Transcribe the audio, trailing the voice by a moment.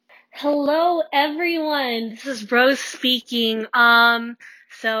Hello, everyone. This is Rose speaking.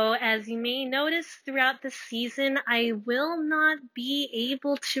 So as you may notice throughout the season, I will not be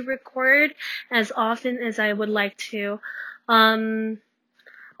able to record as often as I would like to. A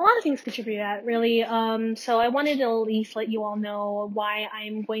lot of things contribute to that, really. So I wanted to at least let you all know why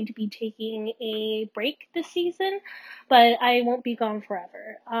I'm going to be taking a break this season, but I won't be gone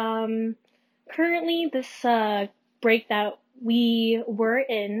forever. Currently, this break that we were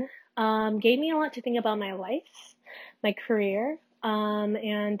in gave me a lot to think about my life, my career,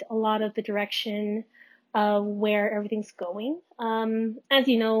 and a lot of the direction of where everything's going. As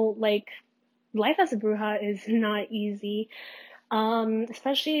you know, life as a bruja is not easy,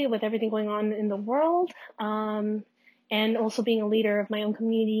 especially with everything going on in the world, and also being a leader of my own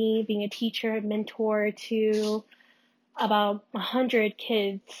community, being a teacher, a mentor to about 100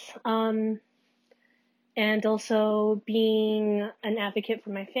 kids. And also being an advocate for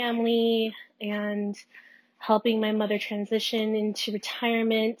my family and helping my mother transition into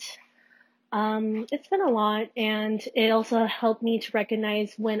retirement. It's been a lot, and it also helped me to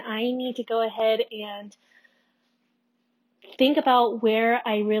recognize when I need to go ahead and think about where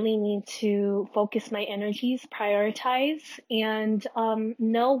I really need to focus my energies, prioritize, and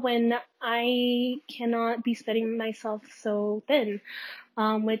know when I cannot be spreading myself so thin.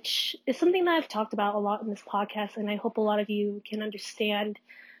 Which is something that I've talked about a lot in this podcast, and I hope a lot of you can understand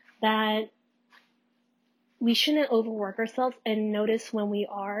that we shouldn't overwork ourselves and notice when we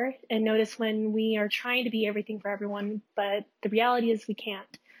are, and notice when we are trying to be everything for everyone, but the reality is we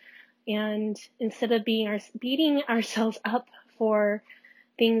can't. And instead of beating ourselves up for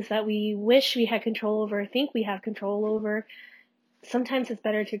things that we wish we had control over, think we have control over, sometimes it's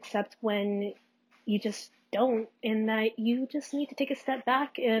better to accept when you just don't, and that you just need to take a step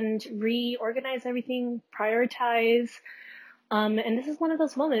back and reorganize everything, prioritize. And this is one of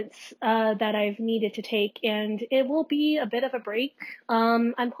those moments that I've needed to take, and it will be a bit of a break.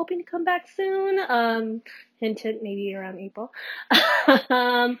 I'm hoping to come back soon. Hint, maybe around April.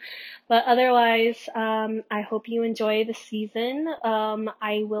 But otherwise, I hope you enjoy the season.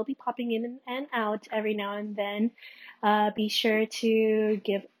 I will be popping in and out every now and then. Be sure to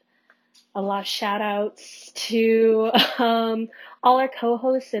give a lot of shout outs to all our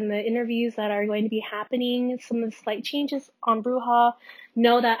co-hosts and the interviews that are going to be happening, some of the slight changes on Bruja.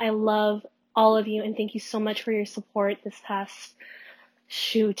 Know that I love all of you, and thank you so much for your support this past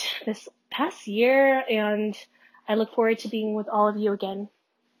year, and I look forward to being with all of you again.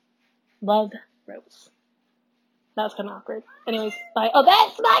 Love, Rose. That was kind of awkward. Anyways, bye. Oh,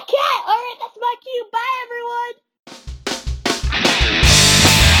 that's my cat! Alright, that's my cue. Bye, everyone!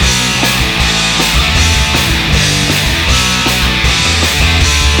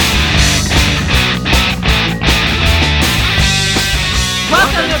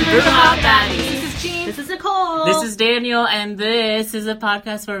 Welcome to Bruja Baddies. This is Jean. This is Nicole. This is Daniel, and this is a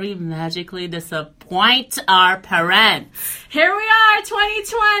podcast where we magically disappoint our parents. Here we are,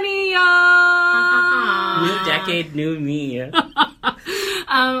 2020, y'all. New decade, new me.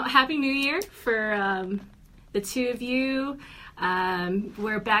 Happy New Year for the two of you.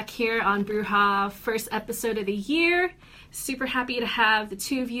 We're back here on Bruja, first episode of the year. Super happy to have the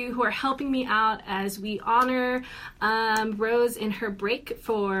two of you who are helping me out as we honor Rose in her break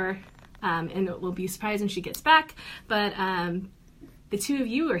for, and it will be surprised when she gets back, but the two of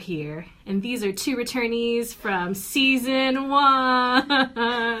you are here, and these are two returnees from season 1.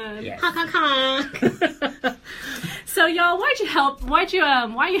 Yes. Honk, honk, honk. So y'all, why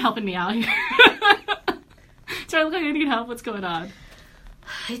are you helping me out here? Do I look like I need help? What's going on?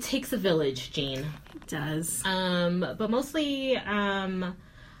 It takes a village, Jean. It does. But mostly,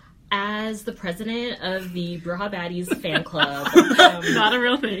 as the president of the Bruja Baddies fan club, Not a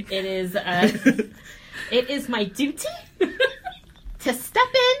real thing. it is my duty to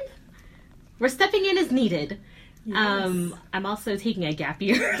step in where stepping in is needed. Yes. I'm also taking a gap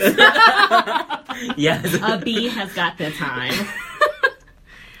year. Yes. A bee has got the time.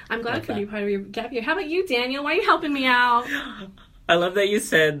 I'm glad I could be part of your gap year. How about you, Daniel? Why are you helping me out? I love that you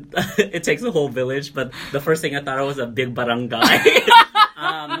said it takes a whole village, but the first thing I thought of was a big barangay.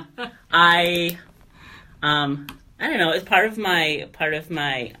 I don't know. It's part of my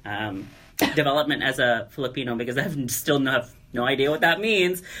development as a Filipino, because I still have no idea what that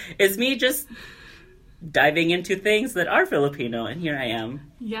means. Is me just diving into things that are Filipino, and here I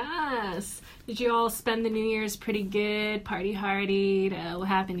am. Yes. Did you all spend the New Year's pretty good? Party hardied? What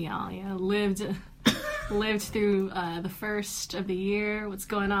happened, y'all? Yeah, lived through the first of the year. What's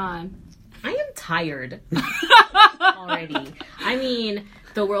going on? I am tired already. I mean,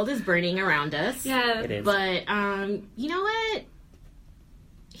 the world is burning around us. Yeah, It is. But, you know what?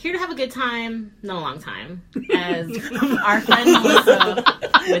 here to have a good time, not a long time. As our friend Melissa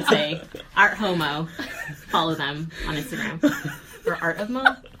would say, Art Homo. Follow them on Instagram. Or Art of Mo?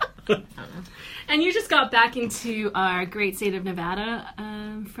 I don't know. And you just got back into our great state of Nevada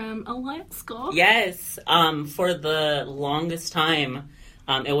from Alaska. Yes. For the longest time,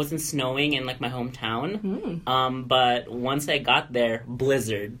 it wasn't snowing in, like, my hometown. But once I got there,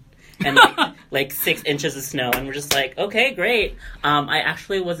 blizzard. And, like 6 inches of snow. And we're just like, okay, great. I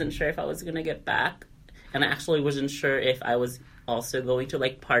actually wasn't sure if I was going to get back. And I actually wasn't sure if I was also going to,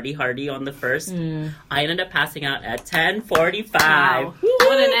 like, party hardy on the 1st. I ended up passing out at 10:45. Wow.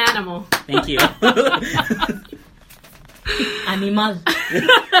 What an animal. Thank you. Animal.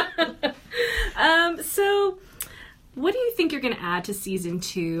 So, what do you think you're going to add to season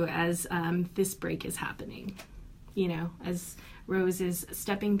 2 as this break is happening? You know, as Rose is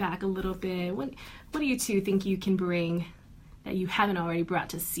stepping back a little bit. What do you two think you can bring that you haven't already brought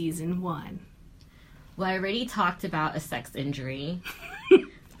to season 1? Well, I already talked about a sex injury.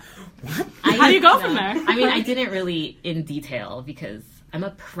 How do you go from there? I mean, I didn't really in detail because I'm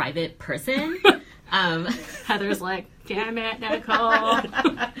a private person. Heather's like, damn it, Nicole.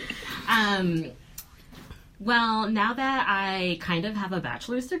 Well, now that I kind of have a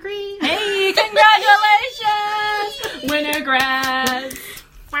bachelor's degree. Hey, congratulations! Winter grads.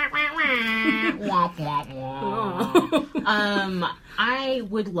 Womp, womp, womp. I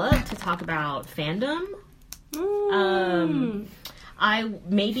would love to talk about fandom.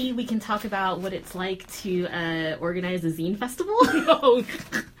 Maybe we can talk about what it's like to organize a zine festival.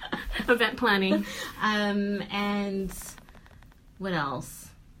 Event planning. And what else?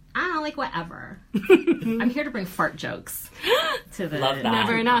 I don't know, like whatever. I'm here to bring fart jokes to the. Love that.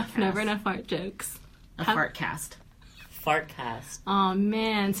 Never enough podcast. Fart jokes. A fart cast. Fartcast. Oh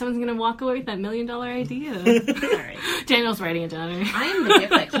man, someone's gonna walk away with that $1 million idea. All right. Daniel's writing it down. I am the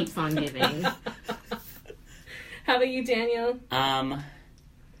gift that keeps on giving. How about you, Daniel?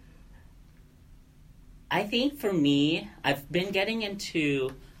 I think for me, I've been getting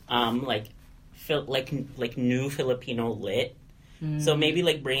into like new Filipino lit. So maybe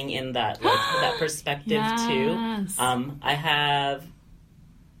like bring in that that perspective too. I had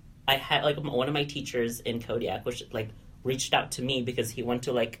like one of my teachers in Kodiak, which like reached out to me because he went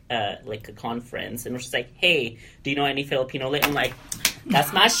to like a conference and was just like, hey, do you know any Filipino lit? I'm like,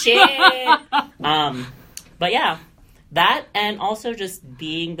 that's my shit. But yeah, that, and also just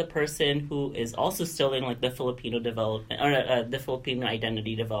being the person who is also still in like the Filipino development or the Filipino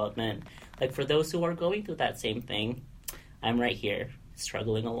identity development. Like for those who are going through that same thing, I'm right here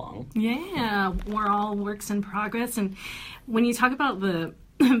struggling along. Yeah, we're all works in progress. And when you talk about the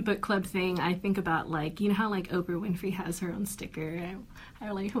book club thing, I think about like, you know how like Oprah Winfrey has her own sticker. I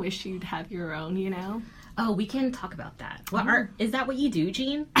like wish you'd have your own, you know? Oh, we can talk about that. What art is that? What you do,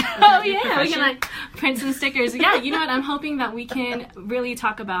 Jean? Oh yeah, we can like print some stickers. Yeah, you know what? I'm hoping that we can really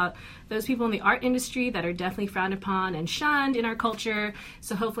talk about those people in the art industry that are definitely frowned upon and shunned in our culture.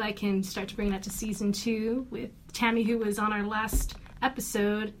 So hopefully I can start to bring that to season 2 with Tammy, who was on our last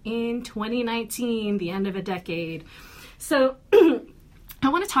episode in 2019, the end of a decade. So I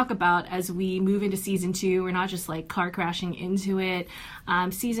want to talk about, as we move into season 2, we're not just like car crashing into it.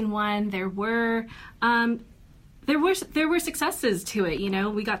 Season 1, there were successes to it. You know,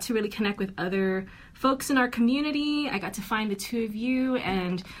 we got to really connect with other folks in our community. I got to find the two of you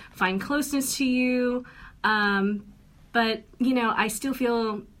and find closeness to you. But you know, I still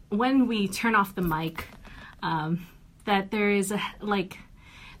feel when we turn off the mic, that there is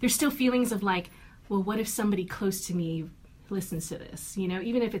there's still feelings of like, well, what if somebody close to me listens to this, you know,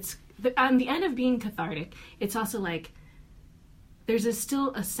 even if it's on the end of being cathartic, it's also like there's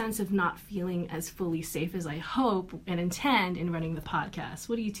still a sense of not feeling as fully safe as I hope and intend in running the podcast.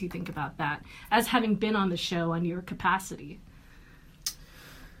 What do you two think about that, as having been on the show on your capacity?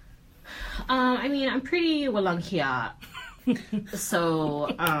 I mean, I'm pretty walang hiya.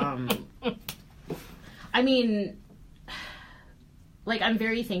 So, I mean, like, I'm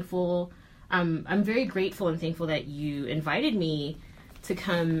very thankful. I'm very grateful and thankful that you invited me to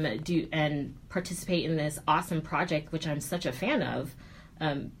come do and participate in this awesome project, which I'm such a fan of,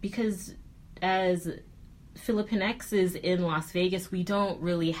 because as Filipinx in Las Vegas, we don't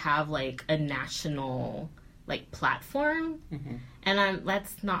really have like a national like platform, and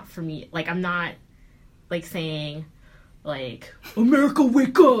that's not for me. Like, I'm not like saying like, America,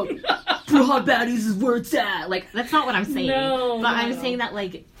 wake up, Bruja Baddies is where it's at. Like, that's not what I'm saying. I'm saying that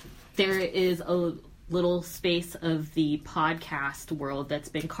like there is a little space of the podcast world that's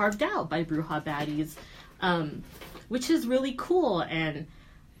been carved out by Bruja Baddies, which is really cool. And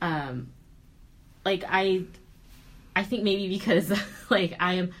like I think maybe because like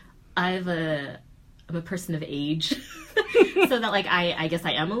I'm a person of age, so that like I guess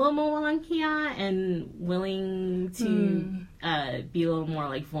I am a little more walanghia and willing to be a little more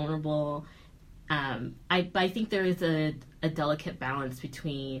like vulnerable. I think there is a delicate balance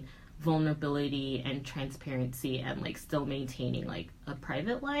between vulnerability and transparency and like still maintaining like a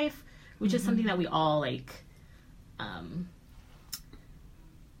private life, which is something that we all like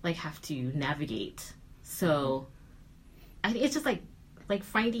have to navigate. So I think it's just like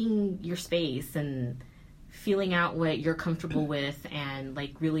finding your space and feeling out what you're comfortable with and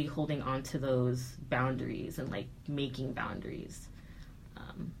like really holding on to those boundaries and like making boundaries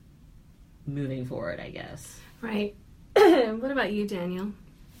moving forward, I guess. Right. What about you, Daniel?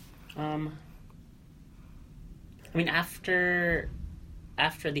 I mean, after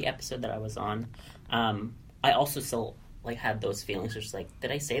the episode that I was on, I also still like had those feelings, just like,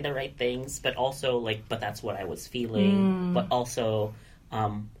 did I say the right things? But also like, but that's what I was feeling. But also,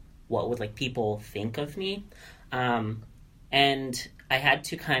 what would like people think of me? And I had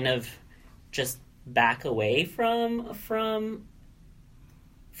to kind of just back away from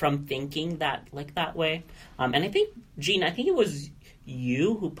thinking that like that way. And I think, Jean, I think it was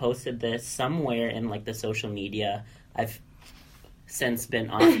you who posted this somewhere in like the social media. I've since been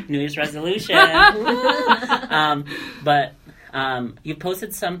on New Year's resolution. But you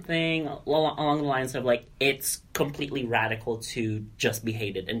posted something along the lines of like, it's completely radical to just be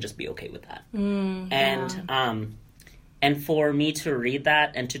hated and just be okay with that. And for me to read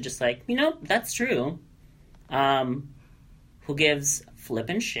that and to just like, you know, that's true. Who gives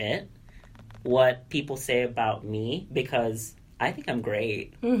flippin' shit what people say about me, because I think I'm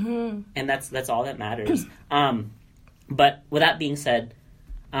great. And that's all that matters. But with that being said,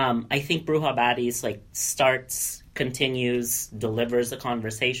 I think Bruja Baddies like starts, continues, delivers a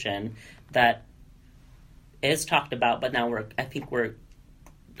conversation that is talked about, but now we're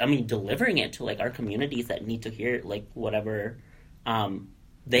delivering it to like our communities that need to hear like whatever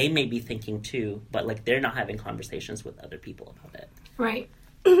they may be thinking too, but like they're not having conversations with other people about it. Right.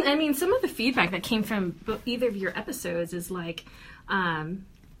 I mean, some of the feedback that came from either of your episodes is like,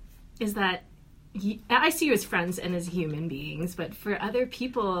 is that I see you as friends and as human beings, but for other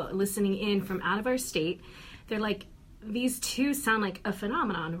people listening in from out of our state, they're like, these two sound like a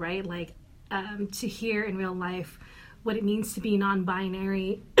phenomenon, right? Like, to hear in real life what it means to be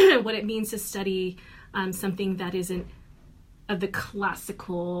non-binary, what it means to study something that isn't of the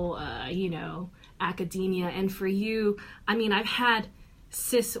classical, academia. And for you, I mean, I've had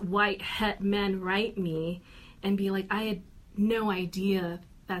cis white het men write me and be like, I had no idea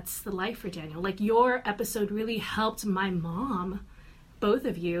that's the life for Daniel. Like, your episode really helped my mom, both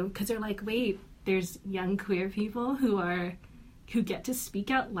of you, because they're like, wait, there's young queer people who get to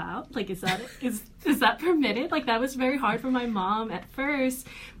speak out loud. Like, is that permitted? Like, that was very hard for my mom at first,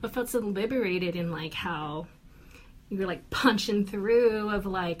 but felt so liberated in like how you were like punching through of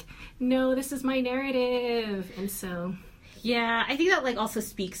like, no, this is my narrative. And so, yeah, I think that like also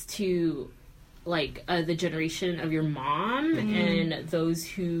speaks to like the generation of your mom and those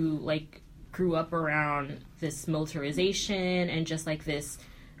who like grew up around this militarization and just like this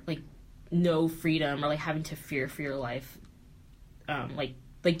like no freedom or like having to fear for your life, like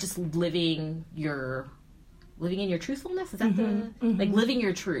just living in your truthfulness. Is that like living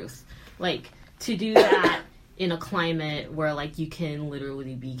your truth, like to do that in a climate where like you can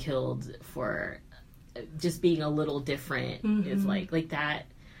literally be killed for just being a little different is like that.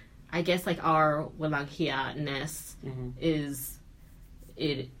 I guess like our walanghia-ness is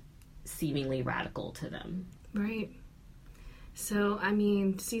it seemingly radical to them. Right. So, I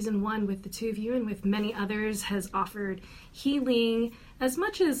mean, season 1 with the two of you and with many others has offered healing as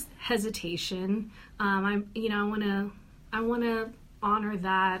much as hesitation. I want to honor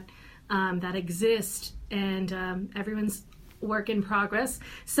that that exists, and everyone's work in progress.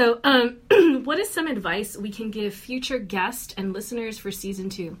 So, what is some advice we can give future guests and listeners for season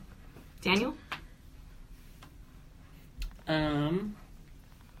 2? Daniel?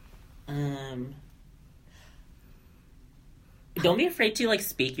 Don't be afraid to like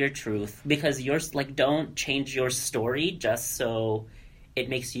speak your truth, because don't change your story just so it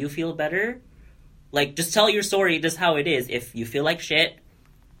makes you feel better. Like, just tell your story just how it is. If you feel like shit,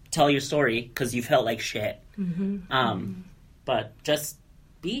 tell your story because you felt like shit. But just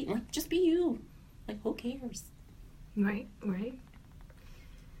be you. Like, who cares? Right.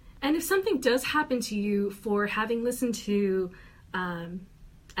 And if something does happen to you for having listened to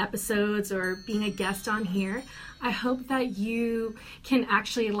episodes or being a guest on here, I hope that you can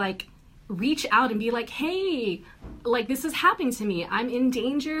actually like reach out and be like, hey, like this is happening to me. I'm in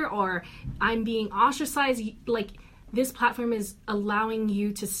danger or I'm being ostracized. Like, this platform is allowing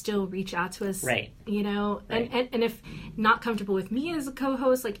you to still reach out to us, Right. you know, Right. and if not comfortable with me as a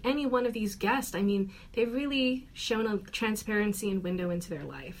co-host, like any one of these guests, I mean, they've really shown a transparency and window into their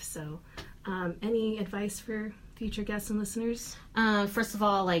life. So any advice for future guests and listeners? First of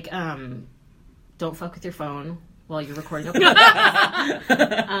all, like, don't fuck with your phone while you're recording a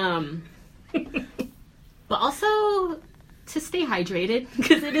podcast. But also to stay hydrated,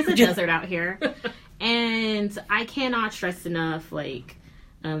 because it is a desert out here. And I cannot stress enough, like,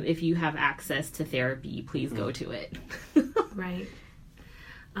 if you have access to therapy, please go to it. Right.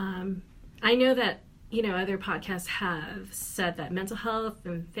 I know that, you know, other podcasts have said that mental health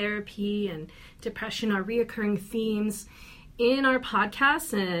and therapy and depression are reoccurring themes in our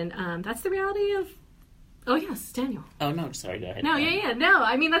podcasts, and that's the reality of... Oh, yes, Daniel. Oh, no, sorry, go ahead. No, yeah. No,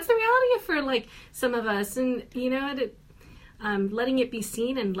 I mean, that's the reality for, like, some of us. And, you know, letting it be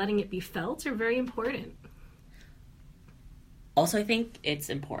seen and letting it be felt are very important. Also, I think it's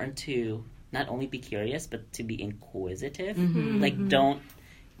important to not only be curious, but to be inquisitive. Like, don't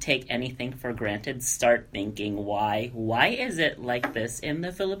take anything for granted. Start thinking, why? Why is it like this in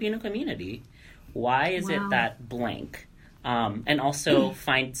the Filipino community? Why is it that blank? And also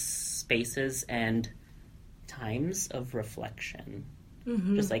find spaces and times of reflection.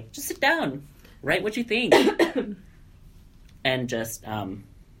 Just sit down, write what you think. And just,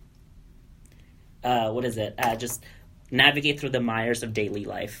 just navigate through the mires of daily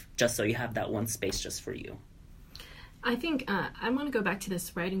life, just so you have that one space just for you. I think I want to go back to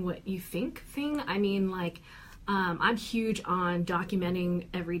this writing what you think thing. I mean, like, I'm huge on documenting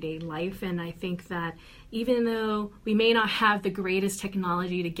everyday life, and I think that even though we may not have the greatest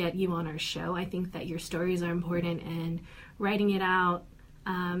technology to get you on our show, I think that your stories are important, and writing it out,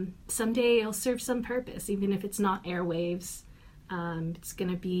 someday it'll serve some purpose, even if it's not airwaves. It's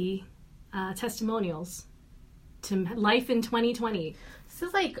going to be testimonials to life in 2020. This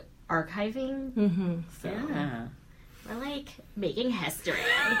is like archiving. So Yeah. we're like making history.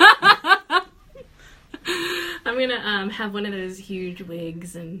 I'm going to have one of those huge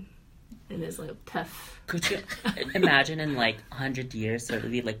wigs and this like tough. Could you imagine in 100 years there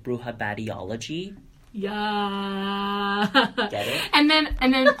would be Bruja Badiology? Yeah. Get it? And then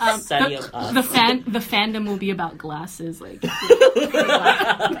Study of us. the fandom will be about glasses, like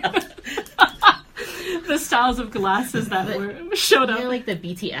the styles of glasses that showed You up. know, like the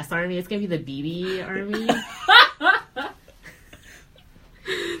BTS army. It's gonna be the BB army.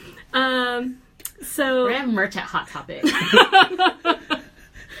 So We're gonna have merch at Hot Topic.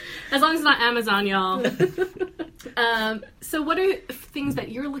 as long as it's not Amazon, y'all. So what are things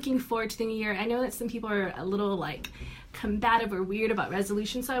that you're looking forward to in the year? I know that some people are a little combative or weird about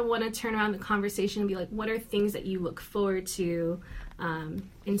resolutions, so I want to turn around the conversation and be like, what are things that you look forward to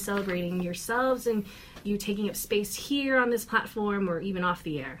in celebrating yourselves and you taking up space here on this platform or even off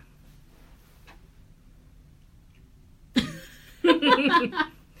the air?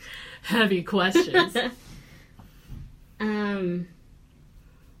 Heavy questions.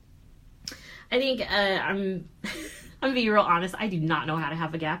 I think I'm gonna be real honest. I do not know how to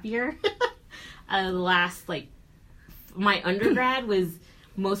have a gap year. My undergrad was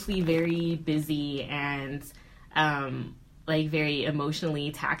mostly very busy and very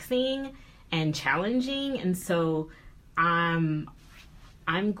emotionally taxing and challenging, and so I'm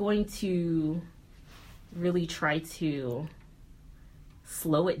going to really try to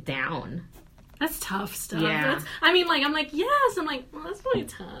slow it down. That's tough stuff. Yeah. I'm like, yes. I'm like, well, that's really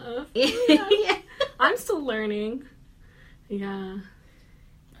tough. Yeah. I'm still learning. Yeah.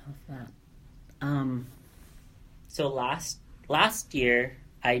 Love that. So last year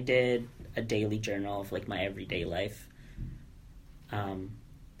I did a daily journal of my everyday life. And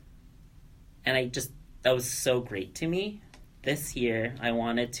that was so great to me. This year I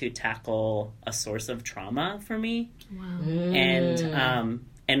wanted to tackle a source of trauma for me. Wow.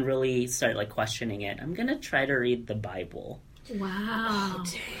 And really start questioning it. I'm gonna try to read the Bible. Wow.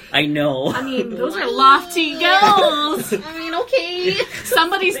 I know. I mean, those are lofty goals. I mean, okay.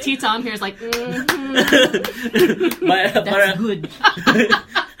 Somebody's teeth on here is like, That's but good.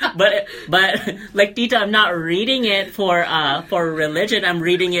 but Tita, I'm not reading it for religion. I'm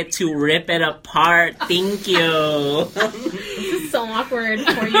reading it to rip it apart. Thank you. This is so awkward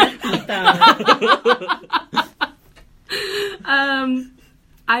for you, Tita.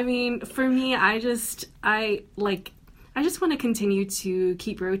 I mean, for me, I just want to continue to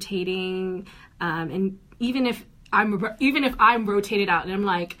keep rotating, and even if I'm rotated out and I'm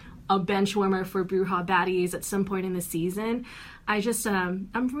like a bench warmer for Bruja Baddies at some point in the season,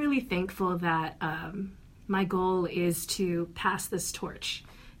 I'm really thankful that my goal is to pass this torch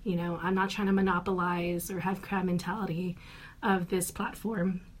You know, I'm not trying to monopolize or have crab mentality of this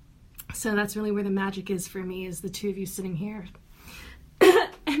platform. So that's really where the magic is for me, is the two of you sitting here.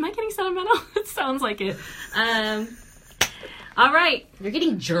 Am I getting sentimental? It sounds like it. All right. You're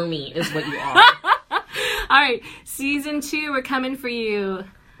getting germy is what you are. All right. Season 2, we're coming for you.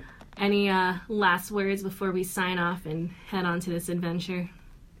 Any last words before we sign off and head on to this adventure?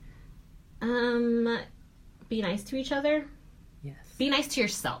 Be nice to each other. Yes. Be nice to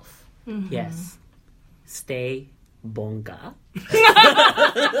yourself. Mm-hmm. Yes. Stay bonga.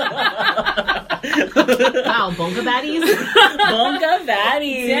 Wow, bonga baddies. Bonga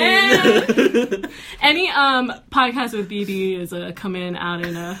baddies. Any podcast with BB is coming out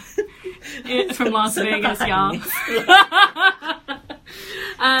from Las Vegas, y'all.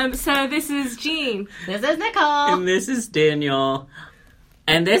 So this is Jean. This is Nicole. And this is Daniel.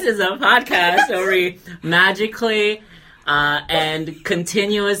 And this is a podcast where we magically and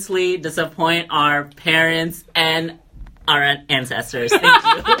continuously disappoint our parents and our ancestors. Thank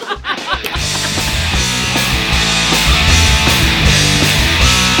you.